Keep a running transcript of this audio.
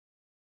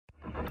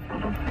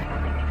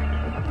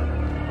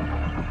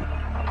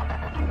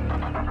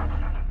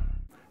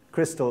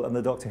Christel and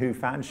the Doctor Who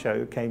fan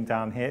show came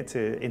down here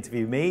to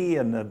interview me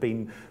and have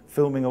been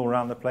filming all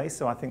around the place,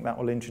 so I think that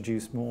will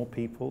introduce more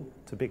people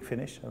to Big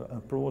Finish, a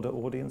broader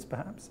audience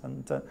perhaps,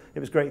 and it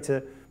was great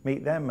to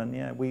meet them, and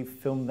yeah, we've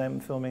filmed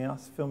them filming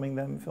us, filming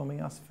them filming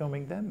us,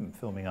 filming them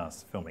filming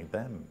us, filming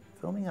them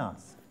filming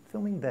us,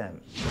 filming them.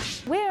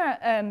 We're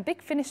at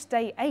Big Finish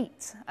Day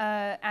 8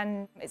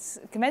 and it's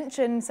a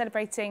convention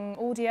celebrating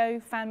audio,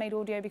 fan-made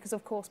audio, because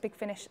of course Big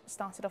Finish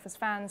started off as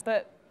fans,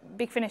 but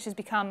Big Finish has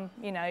become,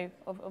 you know,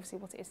 obviously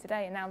what it is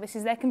today, and now this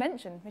is their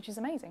convention, which is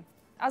amazing.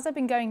 As I've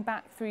been going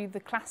back through the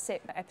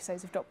classic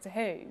episodes of Doctor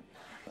Who,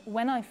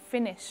 when I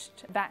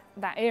finished that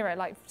era,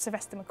 like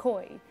Sylvester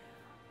McCoy,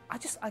 I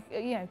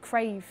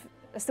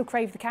still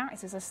crave the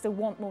characters. I still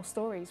want more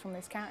stories from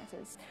those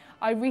characters.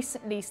 I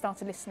recently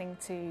started listening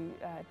to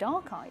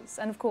Dark Eyes,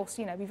 and of course,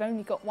 you know, we've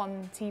only got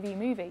one TV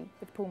movie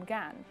with Paul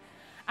McGann.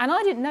 And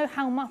I didn't know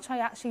how much I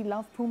actually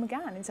loved Paul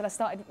McGann until I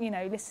started, you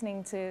know,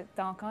 listening to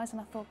Dark Eyes,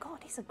 and I thought, God,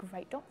 he's a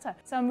great Doctor.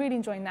 So I'm really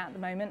enjoying that at the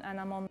moment, and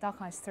I'm on Dark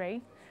Eyes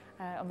 3,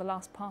 on the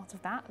last part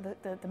of that.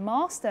 The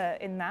Master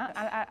in that,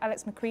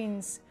 Alex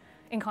McQueen's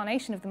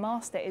incarnation of the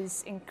Master,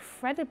 is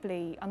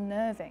incredibly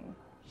unnerving.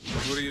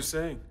 What are you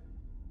saying?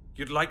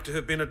 You'd like to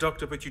have been a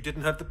doctor, but you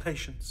didn't have the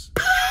patience.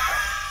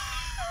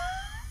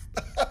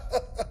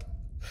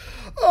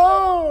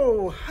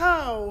 Oh,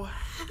 how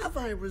have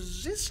I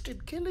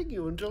resisted killing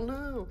you until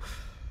now?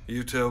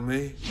 You tell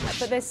me.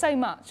 But there's so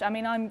much. I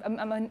mean, I'm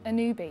a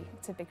newbie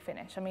to Big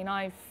Finish. I mean,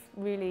 I've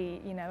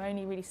really, you know,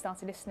 only really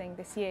started listening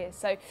this year.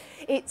 So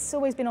it's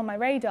always been on my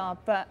radar,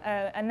 but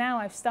and now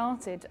I've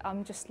started,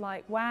 I'm just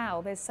like,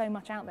 wow, there's so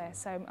much out there.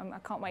 So I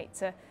can't wait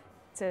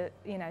to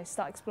you know,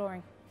 start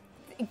exploring.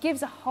 It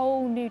gives a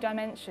whole new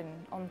dimension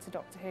onto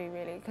Doctor Who,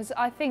 really, because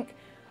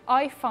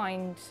I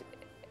find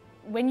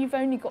when you've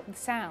only got the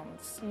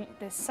sounds,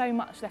 there's so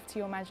much left to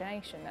your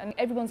imagination, and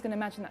everyone's going to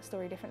imagine that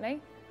story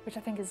differently, which I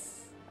think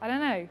is, I don't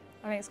know,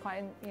 I think it's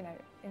quite, you know,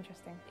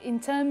 interesting. In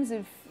terms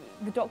of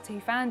the Doctor Who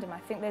fandom, I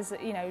think there's,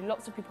 you know,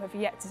 lots of people have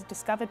yet to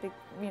discover Big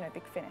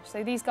Finish.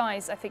 So these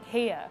guys, I think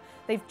here,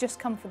 they've just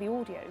come for the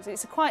audios.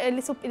 It's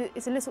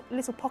a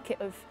little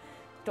pocket of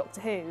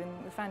Doctor Who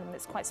and the fandom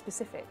that's quite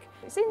specific.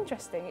 It's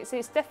interesting.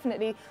 It's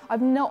definitely,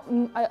 I've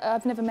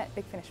never met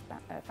Big Finish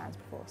fans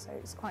before, so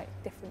it's quite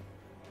different.